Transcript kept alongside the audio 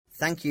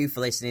Thank you for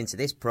listening to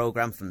this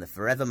programme from the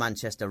Forever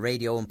Manchester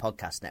radio and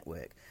podcast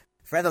network.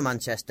 Forever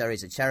Manchester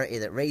is a charity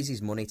that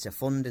raises money to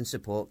fund and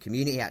support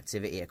community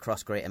activity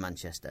across Greater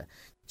Manchester.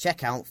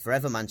 Check out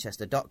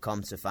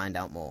forevermanchester.com to find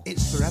out more.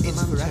 It's Forever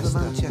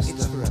Manchester.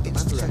 It's Forever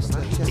Manchester.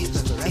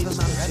 It's Forever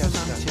Manchester.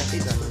 It's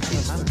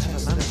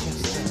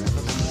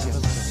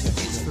Forever Manchester.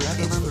 It's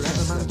Forever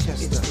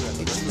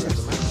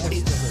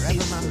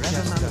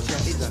Manchester.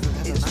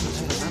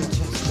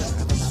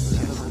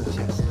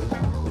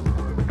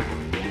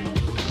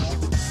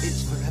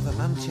 It's Forever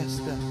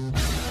Manchester.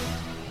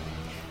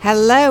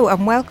 Hello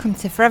and welcome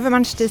to Forever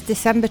Manchester's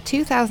December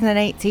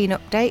 2018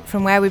 update,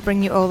 from where we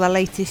bring you all the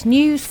latest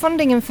news,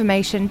 funding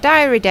information,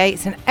 diary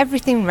dates and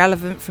everything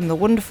relevant from the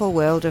wonderful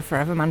world of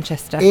Forever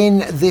Manchester. In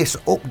this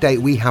update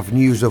we have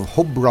news of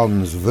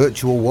Hubron's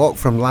virtual walk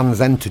from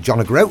Land's End to John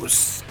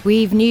O'Groats.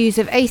 We've news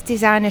of ace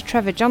designer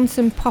Trevor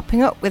Johnson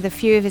popping up with a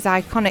few of his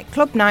iconic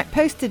Club Night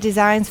poster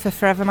designs for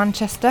Forever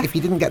Manchester. If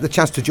you didn't get the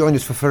chance to join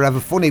us for Forever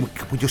Funny,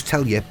 we just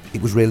tell you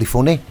it was really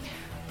funny.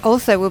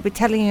 Also, we'll be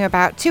telling you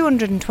about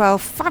 212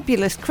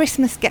 fabulous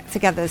Christmas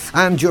get-togethers.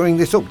 And during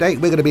this update,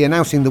 we're going to be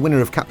announcing the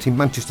winner of Captain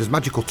Manchester's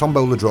magical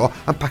tombola draw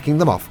and packing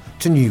them off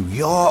to New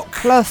York.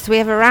 Plus, we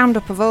have a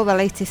roundup of all the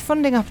latest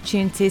funding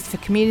opportunities for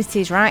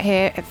communities right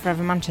here at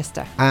Forever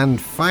Manchester. And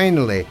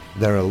finally,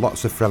 there are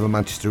lots of Forever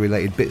Manchester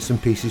related bits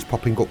and pieces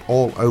popping up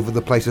all over the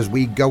place as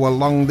we go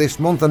along this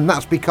month, and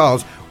that's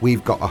because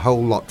we've got a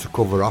whole lot to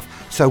cover off.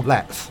 So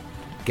let's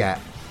get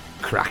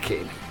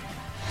cracking.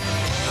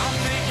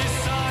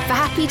 For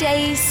happy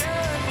days.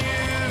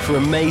 For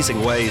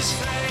amazing ways.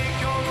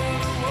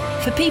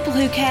 For people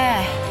who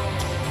care.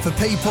 For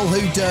people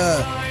who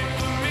dare.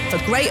 For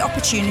great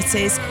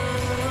opportunities.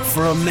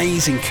 For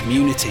amazing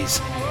communities.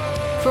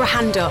 For a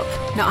hand up,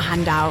 not a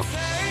handout.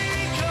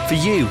 For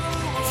you.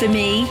 For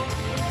me.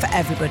 For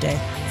everybody.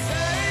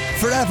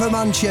 Forever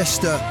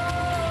Manchester.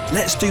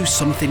 Let's do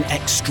something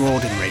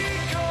extraordinary.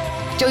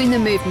 Join the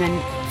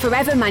movement.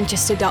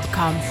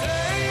 forevermanchester.com.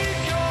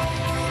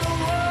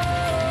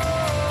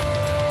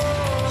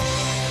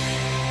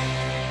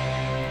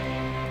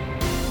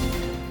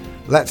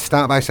 Let's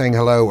start by saying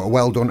hello,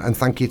 well done, and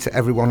thank you to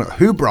everyone at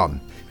Hubron,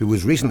 who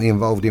was recently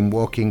involved in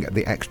walking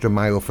the extra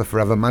mile for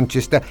Forever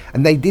Manchester,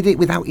 and they did it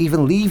without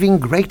even leaving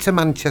Greater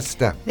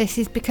Manchester. This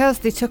is because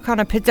they took on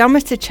a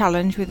pedometer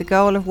challenge with the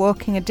goal of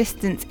walking a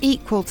distance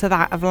equal to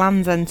that of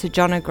Land's End to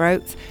John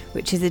O'Groats,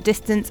 which is a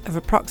distance of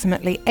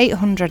approximately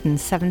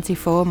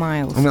 874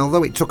 miles. And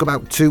although it took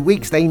about 2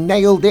 weeks, they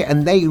nailed it,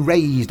 and they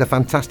raised a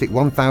fantastic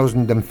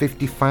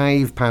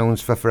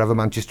 £1,055 for Forever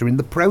Manchester in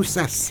the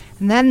process.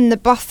 And then the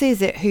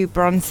bosses at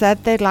Hubron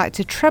said they'd like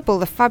to treble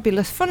the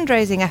fabulous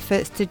fundraising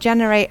efforts to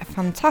generate a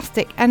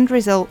fantastic end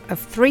result of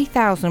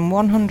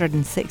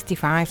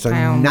 £3,165.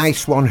 So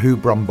nice one,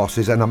 Hubron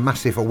bosses, and a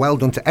massive well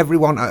done to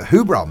everyone at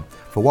Hubron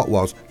for what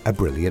was a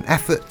brilliant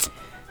effort.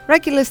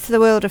 Regulars to the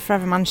world of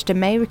Forever Manchester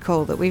may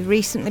recall that we've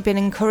recently been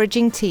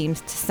encouraging teams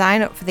to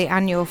sign up for the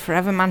annual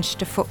Forever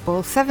Manchester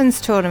Football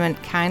Sevens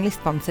tournament, kindly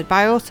sponsored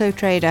by Auto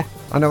Trader.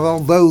 And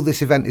although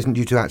this event isn't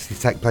due to actually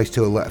take place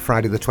till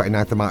Friday the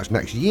 29th of March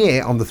next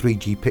year on the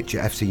 3G pitch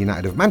at FC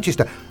United of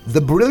Manchester,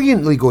 the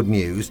brilliantly good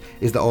news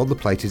is that all the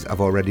places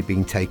have already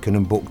been taken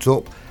and booked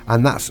up,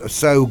 and that's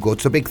so good.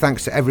 So big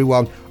thanks to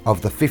everyone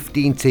of the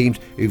 15 teams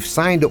who've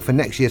signed up for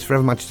next year's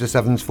Forever Manchester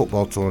Sevens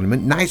football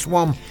tournament. Nice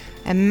one.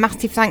 A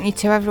massive thank you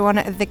to everyone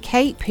at The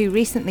Cape who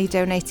recently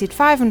donated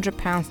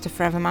 £500 to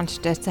Forever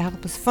Manchester to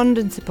help us fund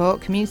and support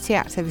community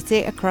activity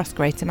across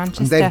Greater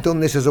Manchester. And they've done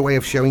this as a way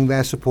of showing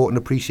their support and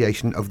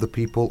appreciation of the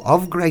people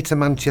of Greater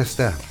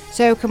Manchester.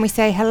 So can we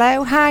say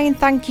hello, hi and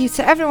thank you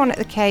to everyone at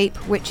The Cape,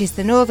 which is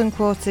the Northern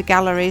Quarter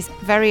Gallery's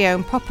very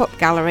own pop-up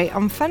gallery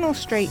on Fennell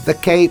Street. The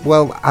Cape,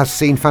 well, has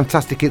seen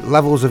fantastic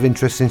levels of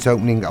interest since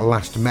opening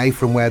last May,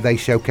 from where they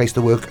showcase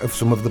the work of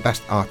some of the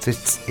best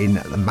artists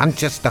in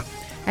Manchester.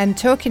 And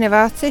talking of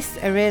artists,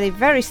 a really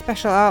very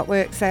special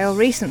artwork sale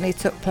recently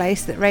took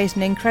place that raised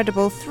an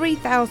incredible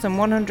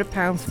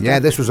 £3,100. Yeah,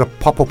 this was a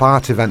pop-up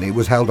art event. It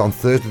was held on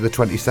Thursday the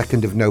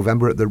 22nd of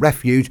November at the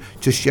Refuge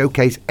to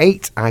showcase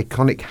 8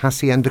 iconic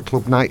Hacienda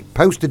Club Night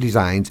poster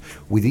designs,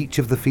 with each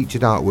of the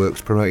featured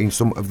artworks promoting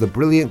some of the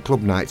brilliant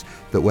club nights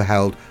that were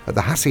held at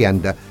the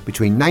Hacienda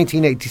between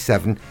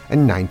 1987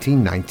 and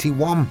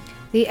 1991.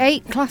 The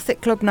 8 classic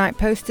Club Night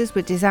posters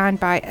were designed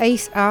by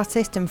ace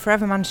artist and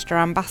Forever Manchester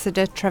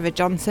ambassador Trevor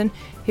Johnson,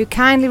 who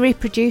kindly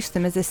reproduced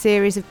them as a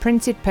series of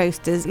printed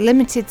posters,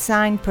 limited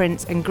signed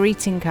prints and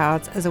greeting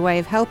cards as a way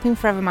of helping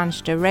Forever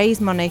Manchester raise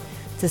money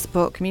to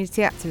support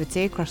community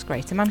activity across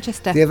Greater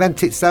Manchester. The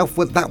event itself,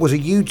 well, that was a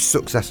huge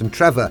success, and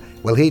Trevor,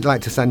 well, he'd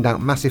like to send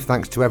out massive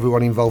thanks to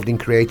everyone involved in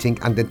creating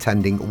and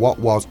attending what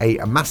was a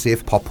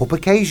massive pop-up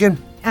occasion.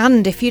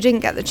 And if you didn't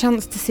get the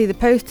chance to see the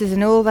posters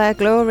in all their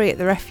glory at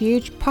the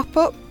Refuge, pop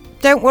up.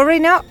 Don't worry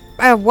not.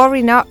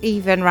 Worry not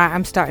even. Right,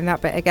 I'm starting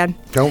that bit again.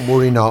 Don't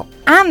worry not.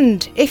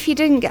 And if you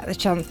didn't get the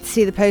chance to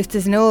see the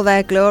posters in all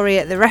their glory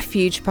at the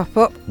Refuge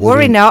pop-up,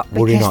 worry not,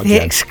 because the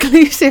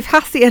exclusive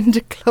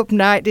Hacienda Club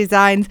night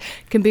designs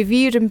can be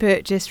viewed and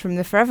purchased from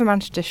the Forever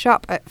Manchester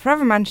shop at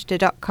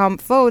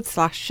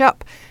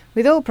forevermanchester.com/shop,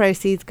 with all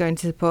proceeds going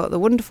to support the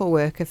wonderful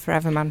work of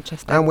Forever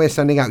Manchester. And we're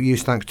sending out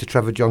huge thanks to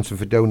Trevor Johnson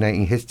for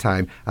donating his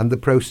time and the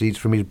proceeds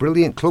from his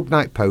brilliant club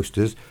night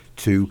posters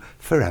to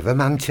Forever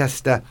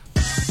Manchester.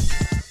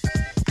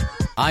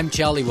 I'm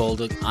Charlie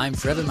Waldock, I'm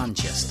Forever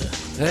Manchester.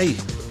 Hey,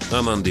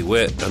 I'm Andy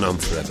Witt and I'm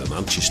Forever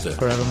Manchester.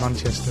 Forever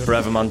Manchester.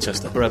 Forever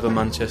Manchester. Forever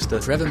Manchester.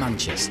 Forever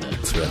Manchester.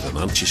 Forever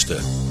Manchester.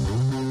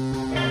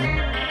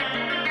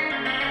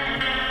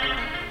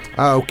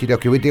 Okie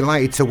dokie, we're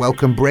delighted to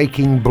welcome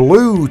Breaking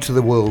Blue to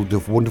the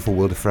wonderful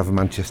world of Forever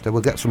Manchester.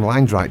 We'll get some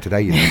lines right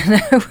today, you know.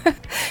 We're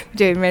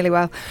doing really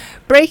well.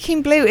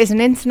 Breaking Blue is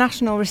an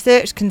international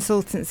research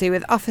consultancy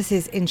with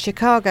offices in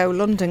Chicago,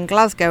 London,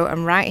 Glasgow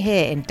and right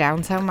here in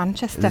downtown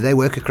Manchester. They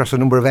work across a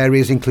number of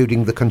areas,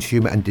 including the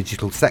consumer and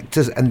digital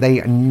sectors, and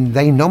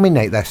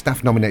their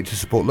staff nominate to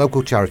support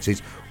local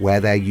charities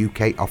where their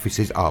UK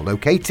offices are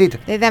located.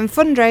 They then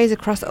fundraise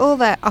across all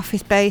their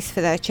office base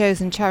for their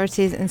chosen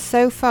charities, and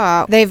so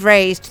far they've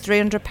raised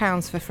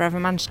 £300 for Forever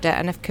Manchester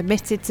and have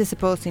committed to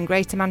supporting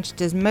Greater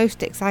Manchester's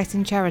most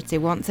exciting charity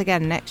once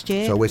again next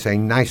year. So we're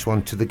saying nice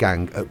one to the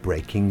gang at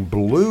Breaking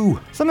Blue.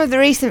 Some of the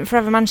recent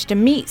Forever Manchester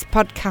Meets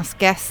podcast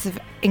guests have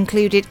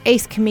included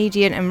ace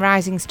comedian and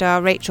rising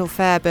star Rachel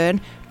Fairburn,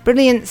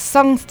 brilliant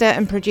songster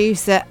and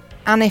producer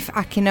Anif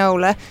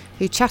Akinola,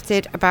 who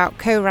chatted about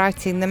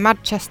co-writing the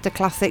Manchester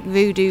classic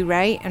Voodoo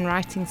Ray and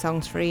writing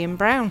songs for Ian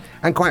Brown.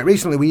 And quite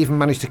recently we even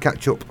managed to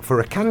catch up for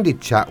a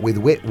candid chat with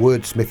wit,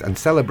 wordsmith and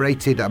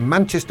celebrated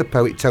Manchester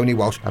poet Tony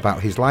Walsh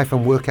about his life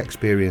and work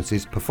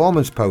experiences,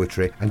 performance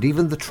poetry and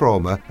even the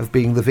trauma of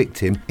being the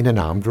victim in an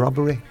armed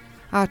robbery.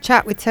 Our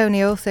chat with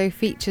Tony also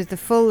features the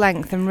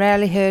full-length and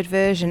rarely heard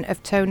version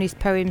of Tony's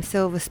poem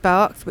Silver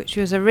Sparks, which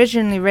was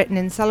originally written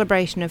in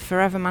celebration of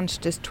Forever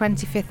Manchester's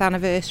 25th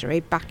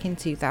anniversary back in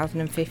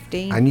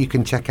 2015. And you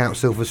can check out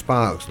Silver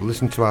Sparks,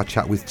 listen to our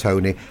chat with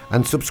Tony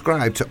and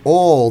subscribe to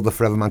all the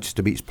Forever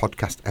Manchester Beats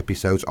podcast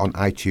episodes on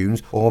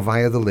iTunes or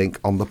via the link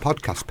on the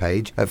podcast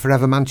page at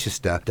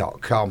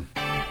forevermanchester.com.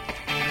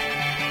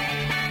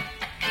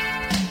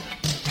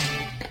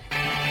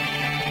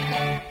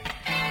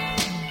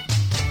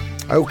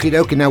 Okie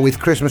dokie, now with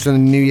Christmas and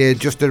the New Year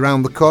just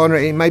around the corner,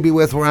 it may be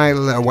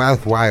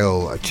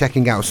worthwhile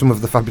checking out some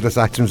of the fabulous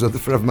items of the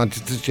Forever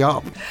Manchester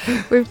shop.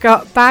 We've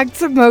got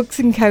bags of mugs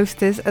and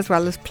coasters, as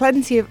well as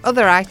plenty of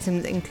other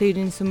items,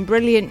 including some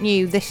brilliant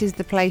new This Is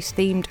The Place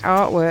themed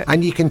artwork.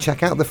 And you can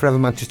check out the Forever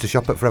Manchester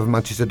shop at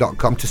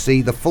forevermanchester.com to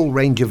see the full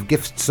range of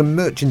gifts and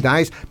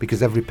merchandise,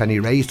 because every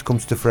penny raised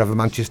comes to Forever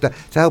Manchester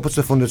to help us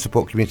to fund and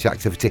support community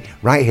activity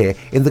right here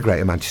in the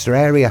Greater Manchester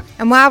area.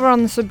 And while we're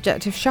on the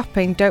subject of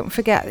shopping, don't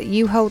forget that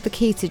you hold the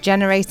key to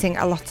generating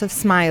a lot of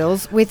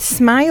smiles with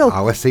Smile.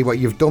 Oh, I see what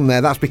you've done there.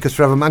 That's because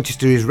Forever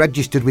Manchester is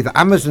registered with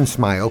Amazon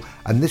Smile,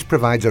 and this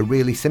provides a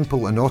really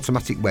simple and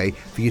automatic way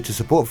for you to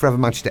support Forever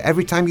Manchester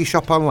every time you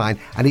shop online,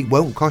 and it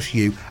won't cost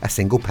you a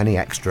single penny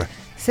extra.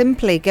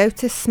 Simply go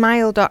to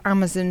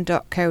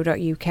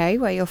smile.amazon.co.uk,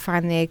 where you'll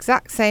find the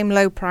exact same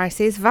low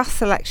prices, vast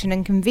selection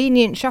and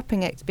convenient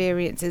shopping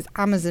experience as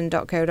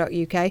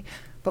amazon.co.uk,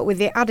 but with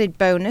the added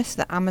bonus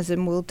that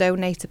Amazon will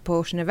donate a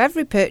portion of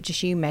every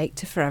purchase you make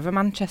to Forever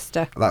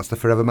Manchester. That's the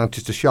Forever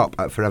Manchester shop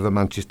at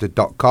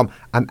forevermanchester.com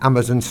and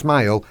Amazon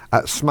Smile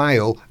at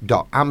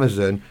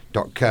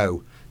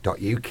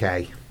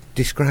smile.amazon.co.uk.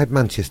 Describe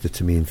Manchester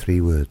to me in 3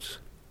 words.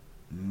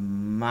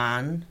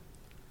 Man.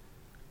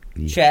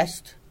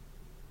 Chest.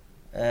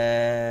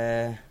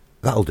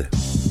 That'll do.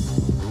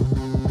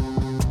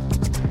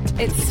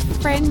 It's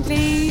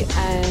friendly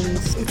and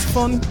it's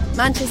fun.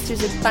 Manchester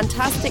is a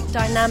fantastic,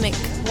 dynamic,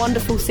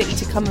 wonderful city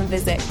to come and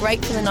visit.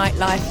 Great for the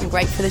nightlife and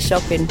great for the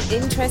shopping.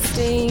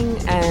 Interesting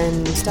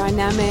and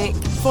dynamic.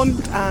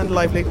 Fun and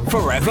lively.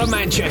 Forever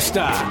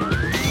Manchester.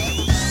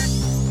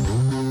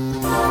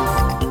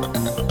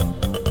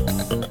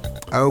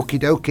 Okie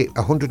dokie,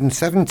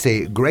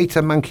 170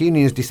 Greater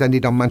Mancunians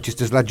descended on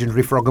Manchester's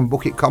legendary Frog and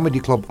Bucket Comedy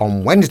Club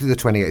on Wednesday the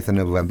 28th of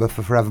November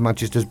for Forever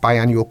Manchester's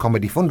biannual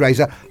comedy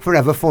fundraiser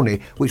Forever Funny,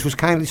 which was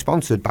kindly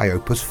sponsored by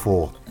Opus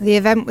 4. The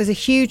event was a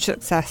huge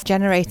success,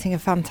 generating a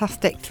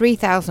fantastic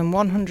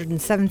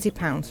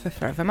 £3,170 for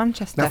Forever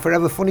Manchester. Now,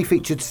 Forever Funny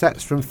featured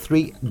sets from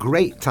 3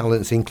 great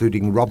talents,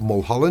 including Rob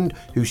Mulholland,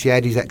 who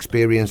shared his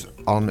experience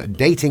on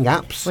dating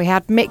apps. We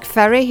had Mick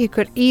Ferry, who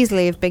could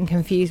easily have been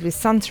confused with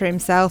Santa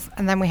himself,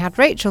 and then we had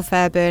Rachel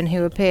Fairburn,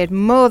 who appeared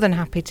more than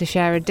happy to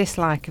share a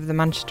dislike of the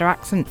Manchester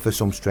accent. For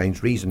some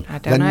strange reason. I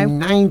don't know.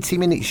 The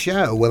 90-minute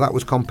show, well, that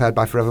was compared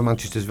by Forever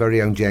Manchester's very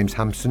own James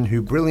Hampson,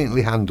 who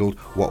brilliantly handled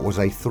what was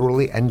a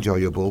thoroughly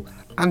enjoyable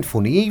and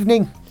funny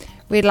evening.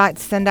 We'd like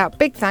to send out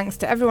big thanks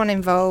to everyone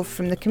involved,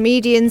 from the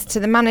comedians to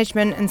the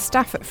management and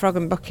staff at Frog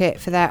and Bucket,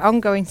 for their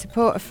ongoing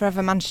support of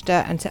Forever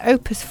Manchester, and to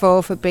Opus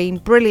 4 for being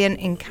brilliant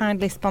in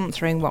kindly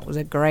sponsoring what was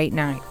a great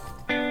night.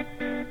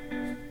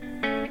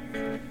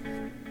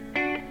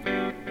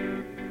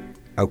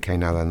 OK,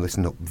 now then,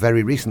 listen up.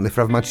 Very recently,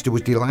 Forever Manchester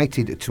was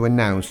delighted to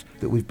announce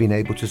that we've been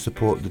able to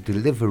support the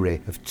delivery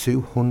of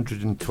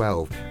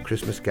 212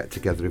 Christmas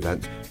get-together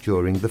events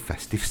during the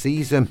festive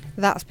season.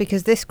 That's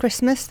because this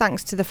Christmas,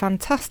 thanks to the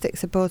fantastic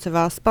support of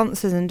our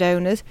sponsors and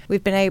donors,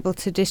 we've been able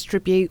to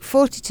distribute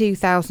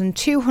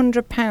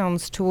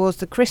 £42,200 towards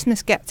the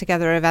Christmas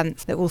get-together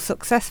events that will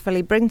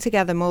successfully bring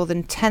together more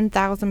than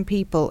 10,000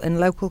 people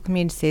in local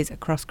communities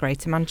across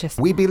Greater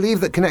Manchester. We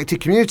believe that connected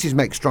communities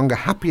make stronger,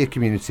 happier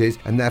communities,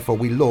 and therefore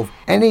we love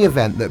any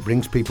event that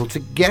brings people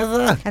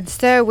together. And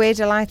so we're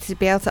delighted to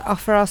be able to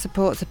offer our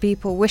support to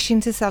people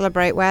wishing to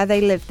celebrate where they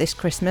live this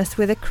Christmas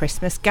with a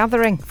Christmas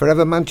gathering.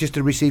 Forever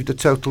Manchester received a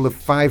total of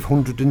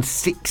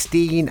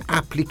 516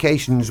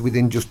 applications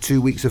within just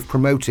 2 weeks of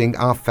promoting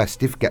our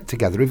festive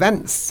get-together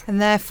events. And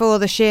therefore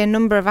the sheer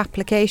number of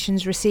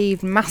applications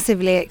received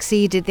massively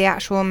exceeded the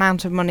actual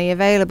amount of money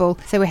available.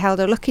 So we held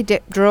a lucky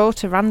dip draw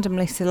to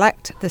randomly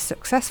select the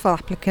successful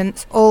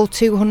applicants, all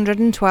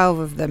 212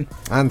 of them.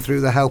 And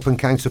through the help and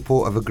kind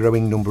support of a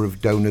growing number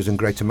of donors and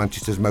Greater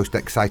Manchester's most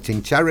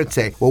exciting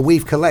charity, well,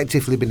 we've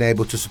collectively been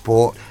able to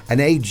support an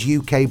Age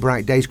UK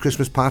Bright Days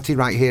Christmas party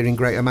right here in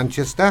Greater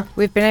Manchester.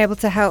 We've been able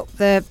to help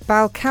the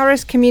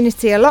Balcarras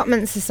Community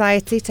Allotment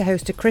Society to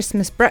host a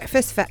Christmas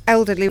breakfast for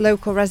elderly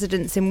local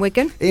residents in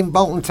Wigan. In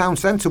Bolton Town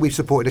Centre, we've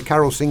supported a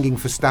carol singing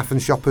for staff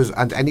and shoppers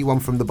and anyone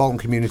from the Bolton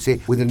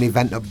community with an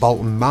event at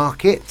Bolton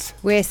Market.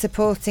 We're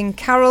supporting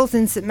carols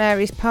in St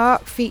Mary's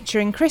Park,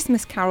 featuring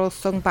Christmas carols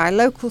sung by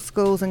local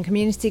schools and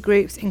community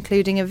groups,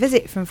 including a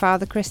visit from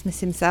Father Christmas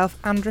himself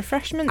and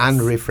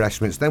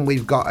refreshments. Then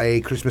we've got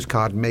a Christmas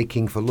card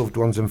making for loved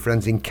ones and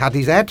friends in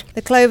Cadishead.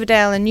 The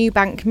Cloverdale and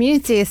Newbank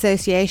Community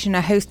Association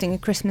are hosting a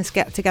Christmas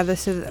get-together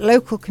so that the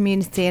local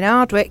community in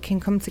Ardwick can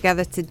come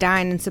together to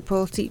dine and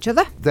support each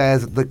other.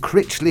 There's the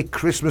Critchley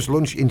Christmas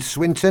Lunch in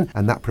Swinton,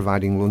 and that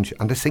providing lunch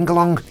and a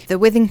sing-along. The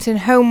Withington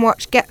Home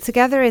Watch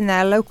get-together in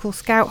their local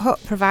scout hut,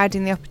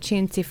 providing the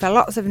opportunity for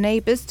lots of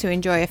neighbours to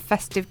enjoy a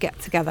festive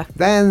get-together.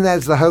 Then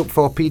there's the Hope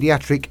for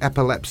Paediatric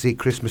Epilepsy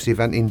Christmas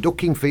event in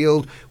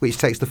Duckingfield, which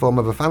takes the form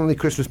of a family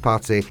Christmas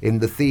party in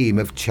the theme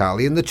of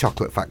Charlie and the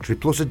Chocolate Factory,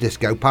 plus a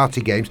disco,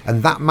 party games,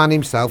 and that man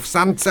himself,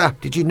 Santa.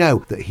 Did you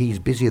know that he's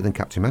busier than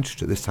Captain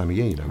Manchester at this time of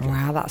year, you know?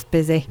 Wow, that's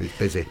busy. It's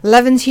busy.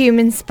 Levenshume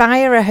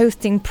Inspire are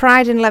hosting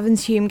Pride in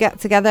Levenshume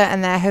get-together,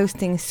 and they're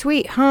hosting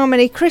Sweet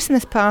Harmony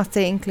Christmas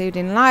party,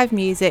 including live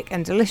music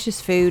and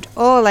delicious food,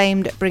 all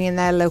aimed at bringing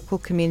their local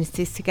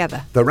communities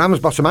together. The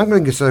Ramsbottom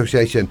Angling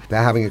Association,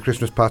 they're having a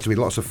Christmas party with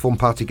lots of fun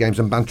party games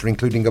and banter,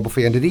 including a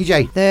buffet and a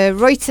DJ. The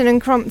Royton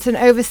and Crompton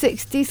Over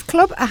 60s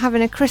Club are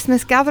having a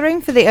Christmas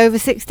gathering for the over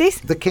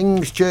 60s. The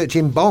King's Church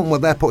in Bolton, well,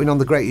 they're putting on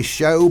the greatest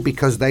show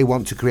because they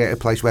want to create a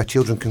place where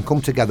children can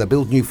come together,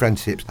 build new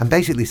friendships, and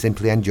basically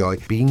simply enjoy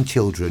being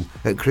children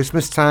at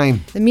Christmas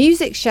time. The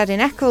Music Shed in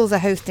Eccles are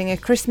hosting a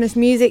Christmas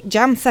music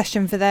jam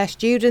session for their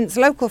students,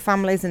 local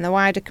families and the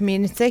wider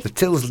community. The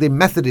Tilsley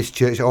Methodist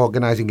Church are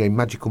organising a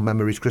Magical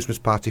Memories Christmas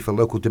party for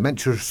local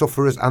dementia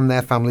sufferers and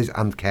their families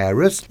and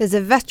carers. There's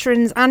a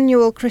Veterans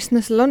Annual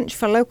Christmas lunch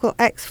for local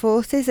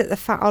ex-forces at the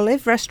Fat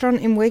Olive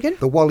restaurant in Wigan.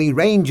 The Whalley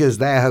Rangers,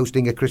 they're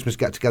hosting a Christmas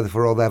get-together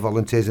for all their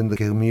volunteers in the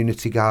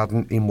community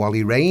garden in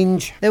Whalley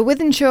Range. The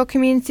Wythenshawe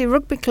Community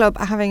Rugby Club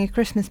are having a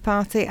Christmas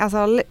party, as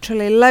are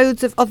literally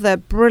loads of other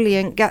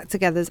brilliant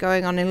get-togethers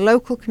going on in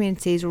local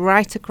communities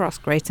right across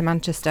Greater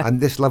Manchester. And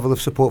this level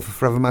of support for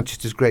Forever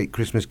Manchester's great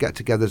Christmas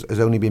get-togethers has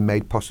only been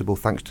made possible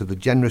thanks to the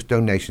generous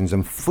donations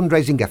and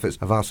fundraising efforts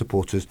of our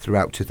supporters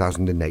throughout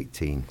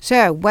 2018.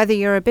 So, whether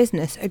you're a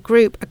business, a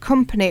group, a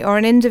company or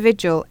an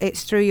individual,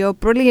 it's through your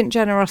brilliant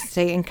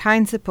generosity and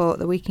kind support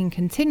that we can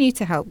continue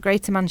to help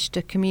Greater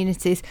Manchester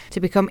communities to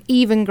become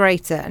even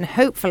greater, and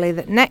hopefully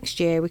that next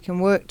year we can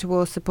work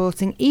towards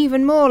supporting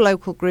even more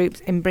local groups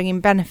in bringing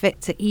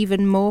benefit to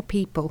even more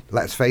people.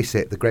 Let's face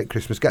it, the great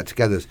Christmas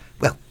get-togethers,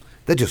 well,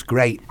 they're just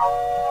great.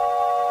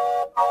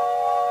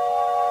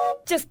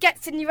 Just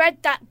gets in your head,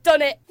 that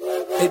done it.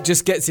 It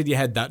just gets in your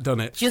head, that done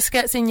it. Just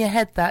gets in your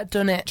head, that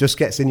done it. Just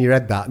gets in your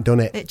head, that done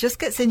it. It just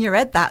gets in your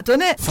head, that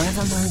done it.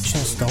 Forever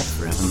Manchester.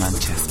 Forever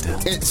Manchester.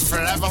 It's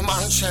Forever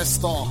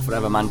Manchester.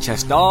 Forever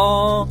Manchester.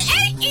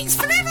 Hey, it's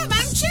Forever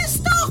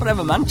Manchester.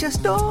 Forever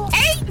Manchester.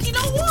 Hey, you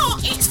know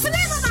what? It's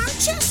Forever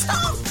Manchester.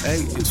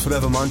 Hey, it's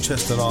Forever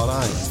Manchester,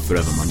 alright.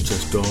 Forever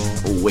Manchester.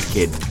 Oh,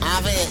 wicked.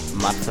 Have it.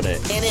 Mad for it.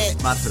 In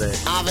it. Mad for it.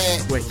 Have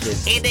it. Wicked.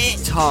 In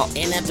it. Top.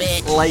 In a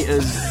bit.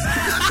 Laters.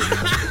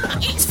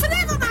 It's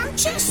Forever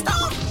Manchester.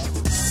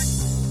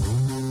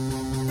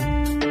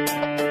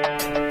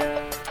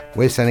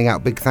 We're sending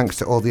out big thanks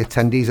to all the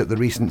attendees at the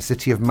recent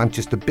City of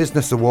Manchester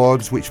Business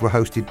Awards, which were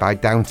hosted by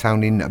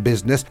Downtown in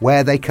Business,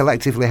 where they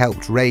collectively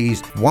helped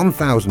raise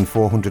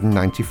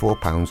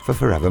 £1,494 for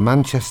Forever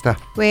Manchester.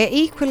 We're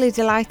equally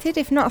delighted,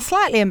 if not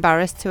slightly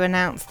embarrassed, to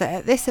announce that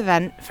at this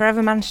event,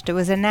 Forever Manchester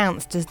was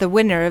announced as the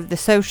winner of the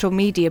Social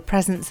Media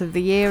Presence of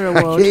the Year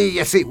award.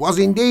 Yes, it was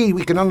indeed.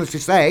 We can honestly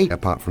say,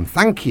 apart from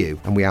thank you,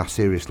 and we are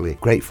seriously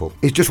grateful,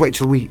 is just wait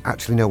till we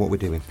actually know what we're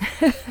doing.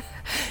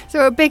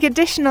 So a big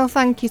additional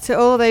thank you to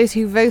all those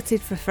who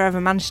voted for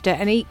Forever Manchester,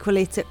 and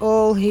equally to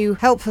all who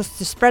help us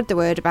to spread the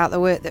word about the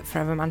work that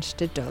Forever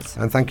Manchester does.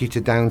 And thank you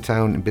to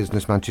Downtown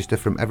Business Manchester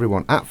from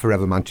everyone at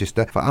Forever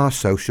Manchester for our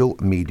Social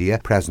Media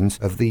Presence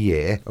of the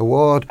Year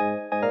award.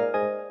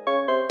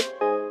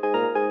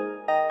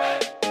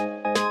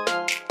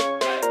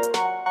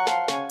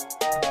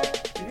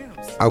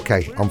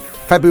 Okay, on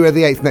February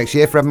the 8th next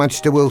year, Forever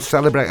Manchester will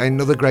celebrate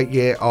another great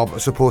year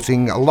of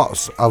supporting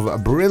lots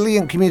of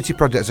brilliant community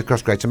projects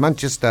across Greater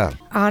Manchester.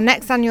 Our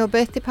next annual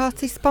birthday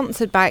party,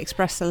 sponsored by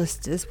Express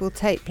Solicitors, will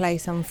take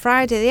place on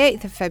Friday the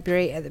 8th of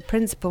February at the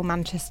Principal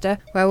Manchester,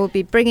 where we'll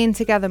be bringing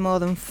together more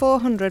than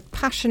 400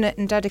 passionate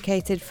and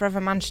dedicated Forever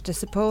Manchester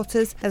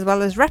supporters, as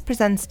well as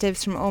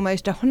representatives from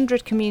almost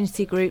 100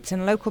 community groups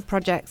and local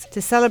projects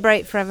to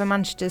celebrate Forever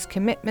Manchester's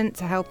commitment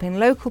to helping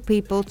local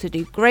people to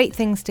do great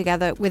things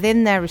together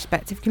within their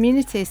respective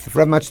communities. The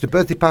Forever Manchester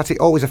birthday party,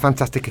 always a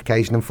fantastic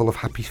occasion and full of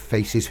happy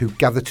faces who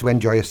gather to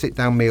enjoy a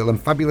sit-down meal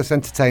and fabulous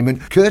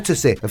entertainment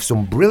courtesy of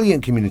some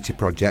brilliant community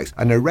projects,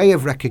 an array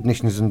of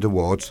recognitions and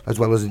awards, as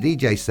well as a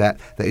DJ set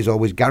that is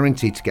always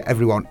guaranteed to get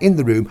everyone in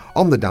the room,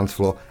 on the dance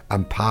floor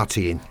and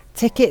partying.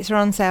 Tickets are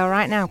on sale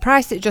right now,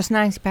 priced at just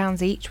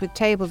 £90 each, with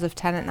tables of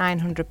 10 at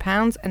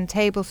 £900 and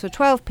tables for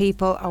 12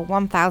 people are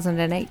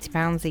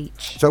 £1,080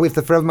 each. So if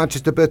the Forever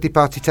Manchester birthday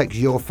party takes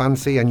your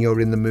fancy and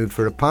you're in the mood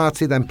for a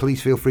party, then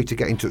please feel free to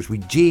get in touch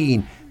with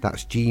Jean.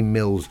 That's Jean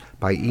Mills,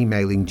 by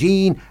emailing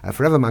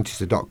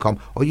jean@forevermanchester.com,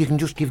 or you can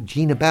just give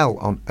Jean a bell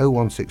on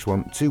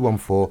 0161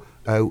 214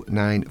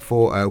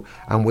 0940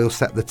 and we'll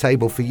set the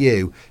table for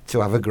you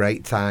to have a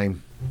great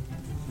time.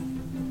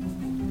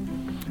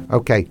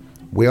 Okay.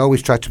 We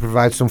always try to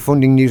provide some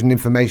funding news and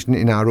information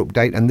in our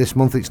update, and this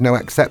month it's no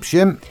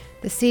exception.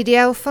 The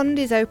CDL fund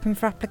is open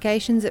for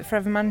applications at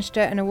Forever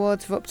Manchester, and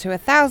awards of up to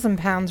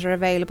 £1,000 are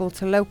available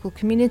to local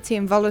community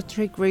and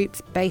voluntary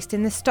groups based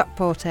in the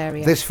Stockport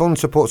area. This fund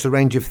supports a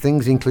range of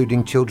things,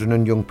 including children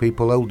and young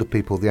people, older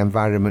people, the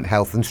environment,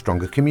 health and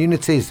stronger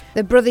communities.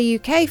 The Brother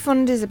UK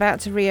fund is about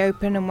to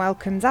reopen and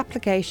welcomes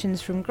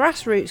applications from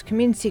grassroots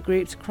community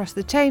groups across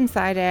the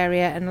Tameside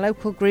area, and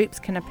local groups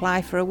can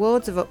apply for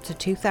awards of up to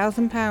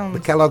 £2,000. The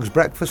Kellogg's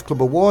Breakfast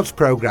Club Awards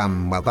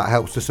programme, well, that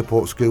helps to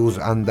support schools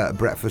and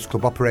breakfast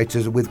club operators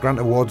with grant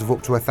awards of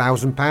up to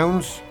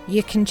 £1,000.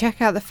 You can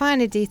check out the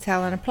finer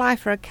detail and apply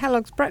for a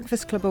Kellogg's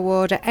Breakfast Club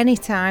award at any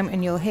time,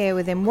 and you'll hear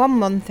within 1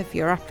 month if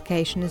your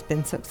application has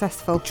been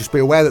successful. Just be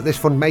aware that this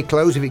fund may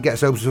close if it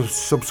gets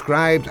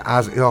oversubscribed,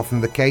 as is often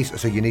the case,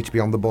 so you need to be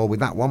on the ball with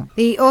that one.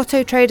 The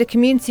Auto Trader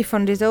Community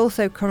Fund is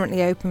also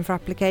currently open for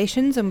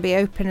applications and will be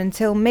open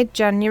until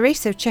mid-January,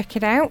 so check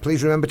it out.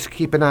 Please remember to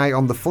keep an eye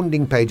on the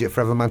funding page at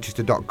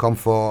forevermanchester.com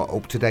for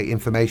up-to-date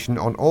information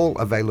on all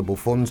available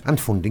funds and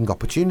funding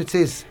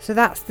opportunities. So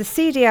that's the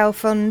CDL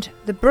Fund,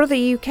 the Brother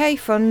UK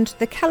Fund,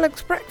 the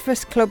Kellogg's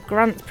Breakfast Club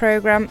Grant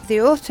Programme, the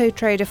Auto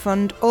Trader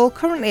Fund, all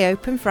currently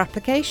open for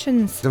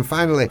applications. And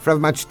finally, Forever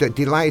Manchester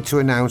delighted to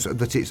announce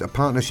that its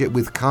partnership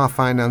with Car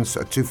Finance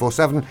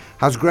 247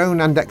 has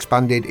grown and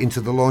expanded into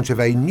the launch of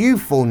a new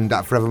fund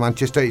at Forever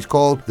Manchester. It's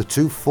called the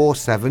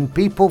 247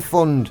 People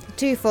Fund. The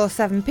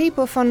 247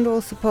 People Fund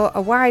will support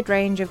a wide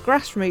range of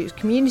grassroots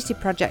community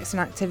projects and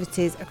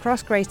activities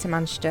across Greater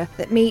Manchester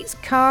that meets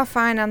Car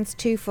Finance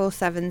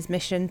 247's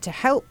mission to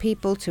help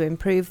people to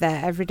improve their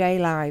everyday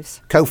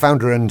lives.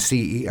 Co-founder and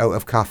CEO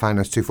of Car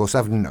Finance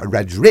 247,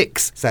 Reg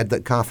Ricks, said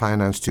that Car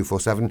Finance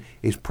 247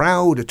 is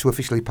proud to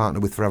officially partner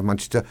with Forever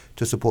Manchester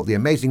to support the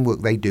amazing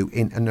work they do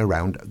in and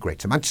around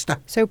Greater Manchester.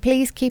 So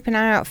please keep an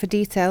eye out for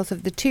details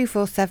of the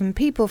 247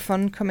 People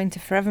Fund coming to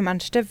Forever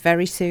Manchester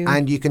very soon.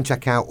 And you can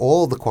check out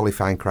all the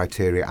qualifying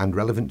criteria and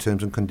relevant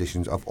terms and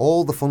conditions of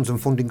all the funds and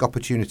funding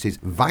opportunities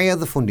via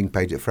the funding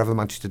page at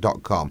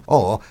forevermanchester.com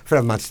or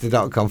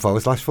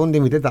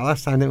forevermanchester.com/funding. We did that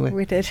last time, didn't we?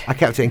 We did. I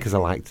kept it in because I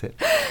liked it.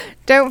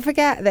 Don't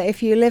forget that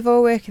if you live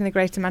or work in the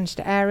Greater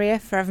Manchester area,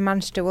 Forever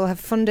Manchester will have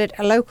funded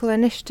a local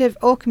initiative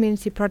or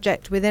community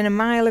project within a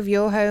mile of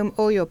your home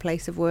or your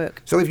place of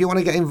work. So if you want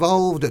to get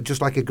involved,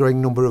 just like a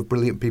growing number of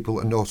brilliant people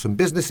and awesome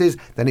businesses,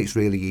 then it's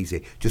really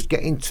easy. Just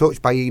get in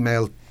touch by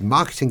email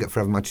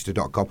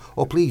marketing@forevermanchester.com,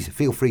 or please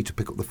feel free to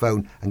pick up the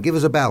phone and give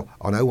us a bell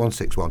on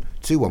 0161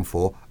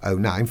 214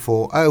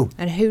 0940.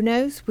 And who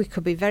knows, we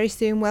could be very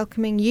soon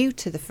welcoming you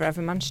to the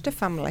Forever Manchester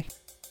family.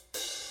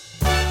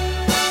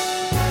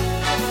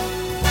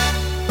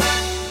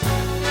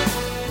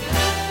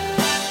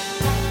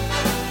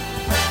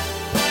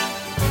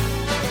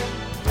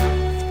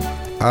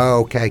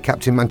 Okay,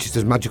 Captain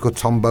Manchester's Magical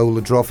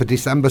Tombola draw for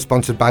December,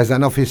 sponsored by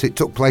Zen Office. It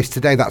took place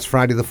today, that's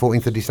Friday the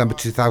 14th of December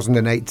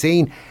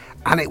 2018,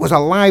 and it was a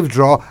live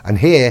draw, and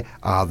here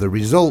are the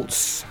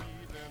results.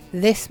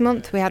 This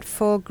month we had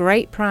 4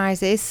 great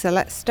prizes, so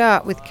let's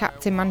start with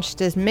Captain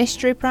Manchester's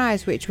Mystery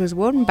Prize, which was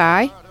won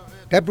by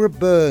Deborah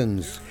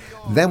Burns.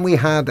 Then we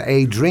had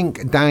a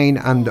drink, dine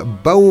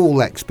and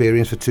bowl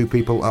experience for 2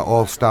 people at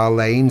All Star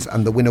Lanes,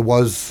 and the winner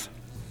was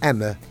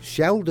Emma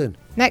Sheldon.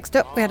 Next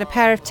up, we had a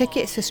pair of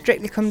tickets for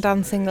Strictly Come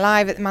Dancing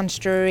live at the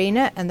Manchester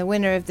Arena, and the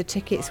winner of the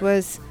tickets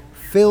was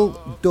Phil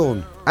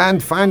Dunn.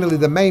 And finally,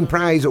 the main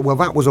prize, well,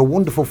 that was a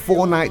wonderful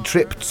 4-night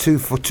trip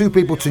for 2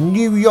 people to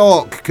New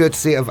York,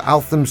 courtesy of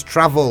Altham's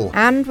Travel.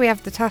 And we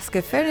have the task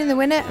of phoning the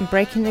winner and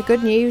breaking the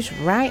good news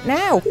right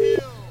now.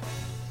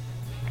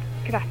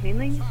 Good afternoon,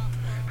 Links.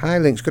 Hi,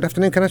 Links. Good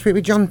afternoon. Can I speak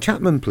with John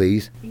Chapman,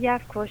 please? Yeah,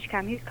 of course you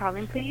can. Who's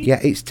calling, please? Yeah,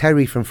 it's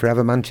Terry from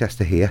Forever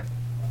Manchester here.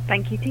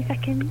 Thank you. 2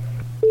 seconds.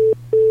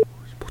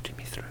 He's putting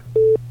me through.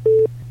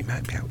 He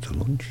might be out to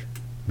lunch.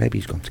 Maybe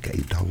he's gone to get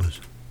his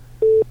dollars.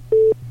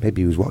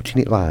 Maybe he was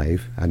watching it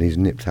live and he's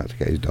nipped out to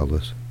get his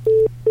dollars.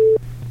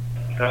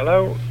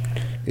 Hello?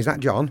 Is that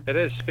John? It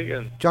is,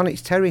 speaking. John,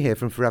 it's Terry here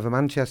from Forever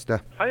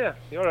Manchester. Hiya,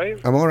 you alright?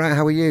 I'm alright,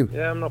 how are you?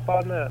 Yeah, I'm not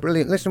bad, mate.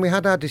 Brilliant. Listen, we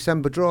had our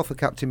December draw for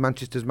Captain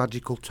Manchester's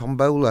Magical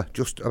Tombola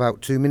just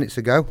about 2 minutes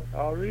ago.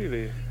 Oh,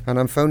 really? And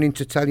I'm phoning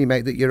to tell you,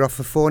 mate, that you're off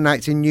for 4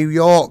 nights in New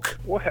York.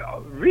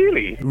 Well,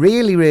 really?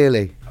 Really,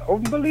 really.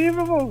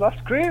 Unbelievable, that's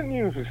great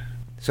news.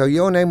 So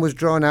your name was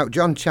drawn out,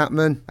 John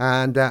Chapman,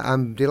 and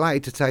I'm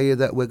delighted to tell you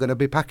that we're going to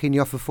be packing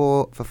you off for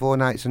four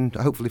nights and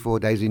hopefully 4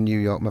 days in New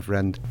York, my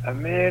friend.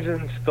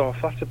 Amazing stuff.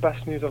 That's the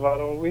best news I've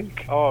had all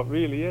week. Oh, it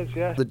really is,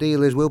 yeah. The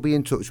deal is we'll be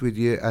in touch with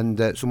you, and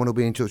someone will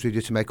be in touch with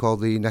you to make all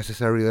the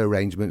necessary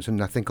arrangements,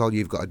 and I think all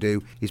you've got to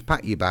do is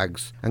pack your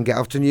bags and get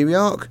off to New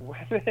York.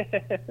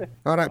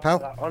 All right,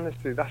 pal?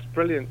 Honestly, that's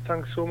brilliant.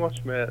 Thanks so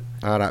much, mate.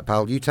 All right,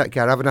 pal. You take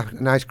care. Have a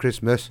nice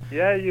Christmas.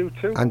 Yeah, you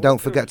too. And don't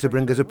forget to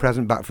bring us a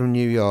present back from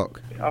New York.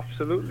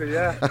 Absolutely,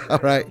 yeah. All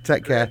right,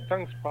 take care.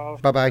 Thanks, pal.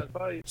 Bye-bye.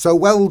 Bye. So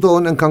well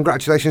done and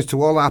congratulations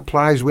to all our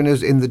prize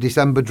winners in the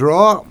December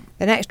draw.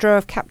 The next draw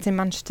of Captain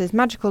Manchester's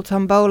Magical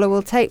Tombola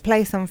will take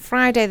place on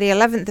Friday the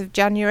 11th of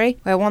January,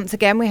 where once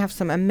again we have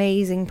some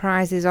amazing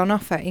prizes on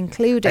offer,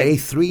 including a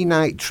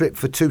 3-night trip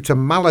for 2 to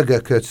Malaga,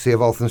 courtesy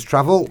of Altham's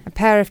Travel. A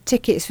pair of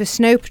tickets for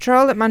Snow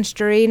Patrol at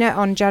Manchester Arena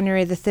on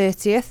January the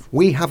 30th.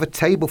 We have a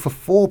table for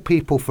 4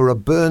 people for a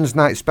Burns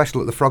Night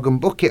special at the Frog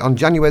and Bucket on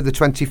January the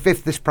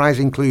 25th. This prize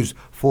includes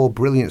 4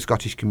 brilliant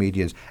Scottish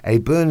comedians, a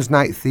Burns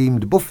Night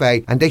themed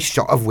buffet and a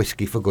shot of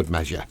whiskey for good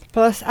measure.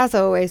 Plus, as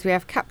always, we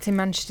have Captain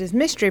Manchester's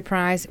Mystery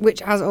Prize,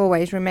 which as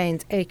always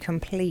remains a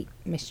complete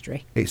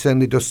mystery. It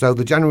certainly does so.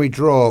 The January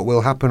draw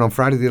will happen on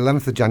Friday the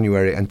 11th of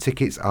January and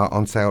tickets are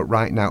on sale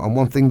right now. And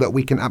one thing that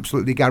we can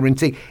absolutely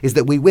guarantee is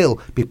that we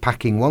will be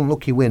packing one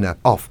lucky winner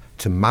off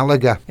to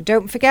Malaga. And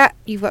don't forget,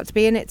 you've got to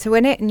be in it to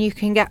win it, and you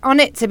can get on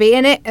it to be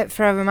in it at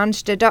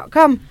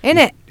forevermanchester.com. In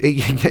it.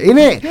 In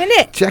it. In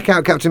it. Check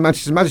out Captain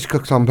Manchester's Magical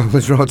Tombola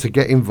draw to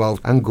get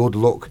involved, and good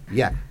luck.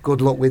 Yeah,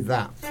 good luck with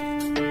that.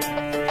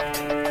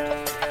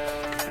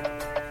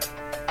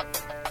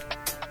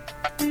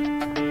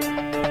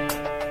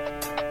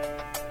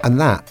 And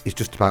that is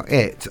just about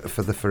it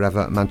for the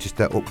Forever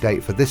Manchester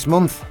update for this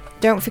month.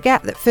 Don't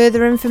forget that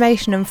further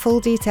information and full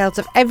details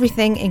of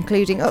everything,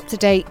 including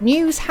up-to-date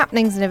news,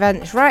 happenings and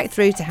events, right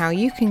through to how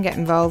you can get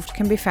involved,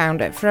 can be found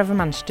at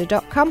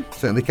forevermanchester.com.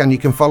 Certainly can. You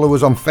can follow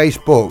us on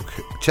Facebook,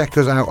 check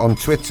us out on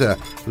Twitter,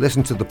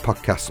 listen to the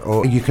podcast,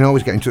 or you can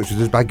always get in touch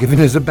with us by giving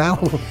us a bell.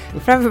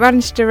 Forever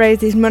Manchester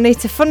raises money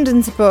to fund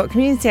and support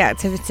community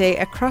activity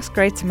across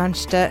Greater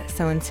Manchester.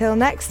 So until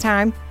next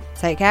time,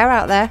 take care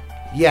out there.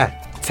 Yeah.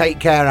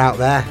 Take care out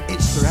there.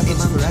 It's Forever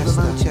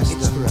Manchester.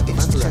 It's Forever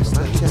Manchester.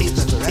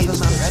 It's Forever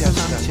Manchester.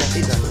 It's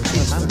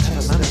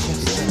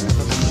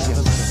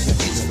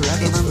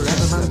Forever Manchester. It's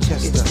Forever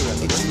Manchester.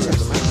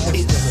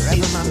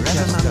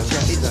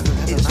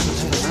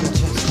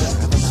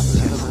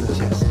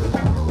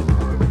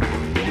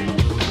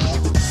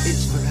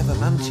 It's Forever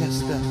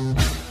Manchester.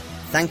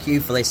 Thank you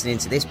for listening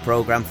to this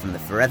programme from the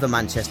Forever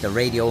Manchester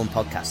Radio and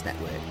Podcast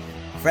Network.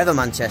 Forever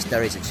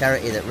Manchester is a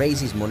charity that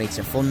raises money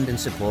to fund and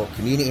support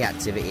community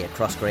activity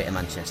across Greater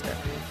Manchester.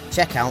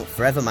 Check out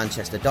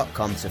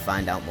forevermanchester.com to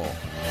find out more.